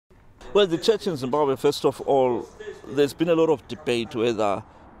Well, the church in Zimbabwe, first of all, there's been a lot of debate whether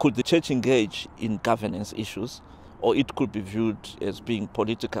could the church engage in governance issues or it could be viewed as being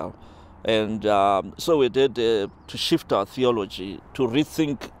political. And so we did to shift our theology, to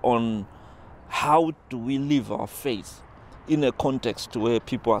rethink on how do we live our faith in a context where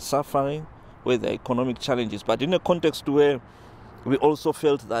people are suffering, where there are economic challenges, but in a context where we also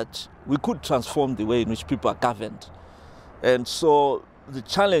felt that we could transform the way in which people are governed. And so the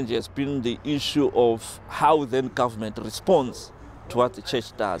challenge has been the issue of how then government responds to what the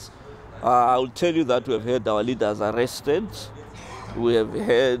church does. I will tell you that we have had our leaders arrested. We have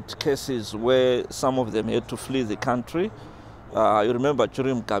had cases where some of them had to flee the country. You remember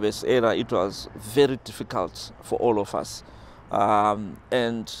during Mugabe's era, it was very difficult for all of us.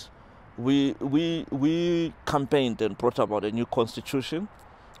 And we campaigned and brought about a new constitution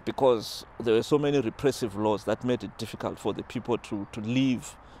because there were so many repressive laws that made it difficult for the people to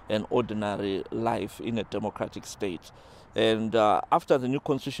live an ordinary life in a democratic state. And after the new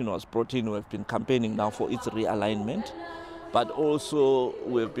constitution was brought in, we've been campaigning now for its realignment, but also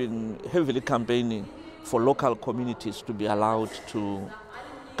we've been heavily campaigning for local communities to be allowed to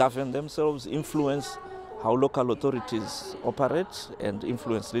govern themselves, influence how local authorities operate, and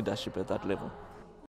influence leadership at that level.